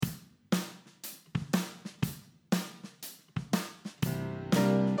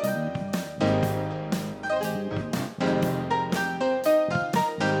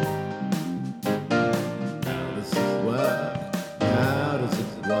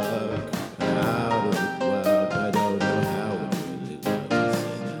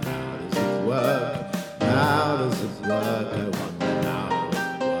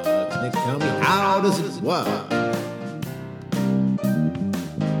does it work?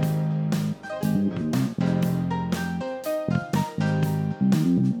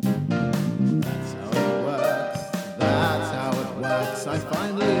 That's how it works. That's how it works. I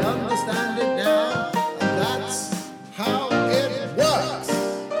finally understand it